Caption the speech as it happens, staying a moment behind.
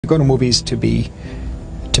Go to movies to be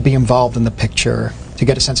involved in the picture, to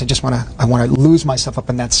get a sense. I want to lose myself up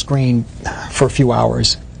in that screen for a few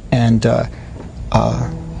hours, and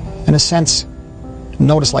in a sense,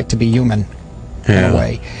 know what it's like to be human in a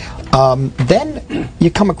way. Then you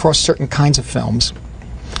come across certain kinds of films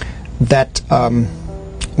that,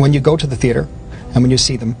 when you go to the theater and when you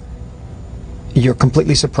see them, you're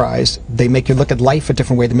completely surprised. They make you look at life a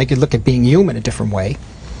different way. They make you look at being human a different way.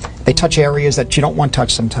 They touch areas that you don't want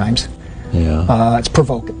touched sometimes. Yeah. It's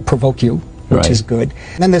provoke you, which is good.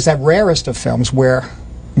 And then there's that rarest of films where,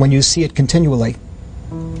 when you see it continually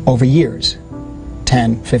over years,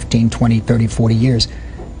 10, 15, 20, 30, 40 years,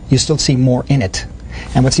 you still see more in it.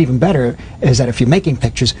 And what's even better is that if you're making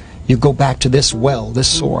pictures, you go back to this well, this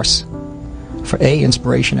source, for A,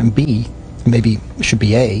 inspiration, and B, maybe it should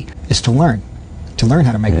be A, is to learn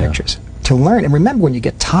how to make pictures. To learn, and remember, when you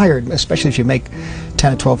get tired, especially if you make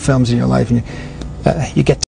 10 or 12 films in your life, and you get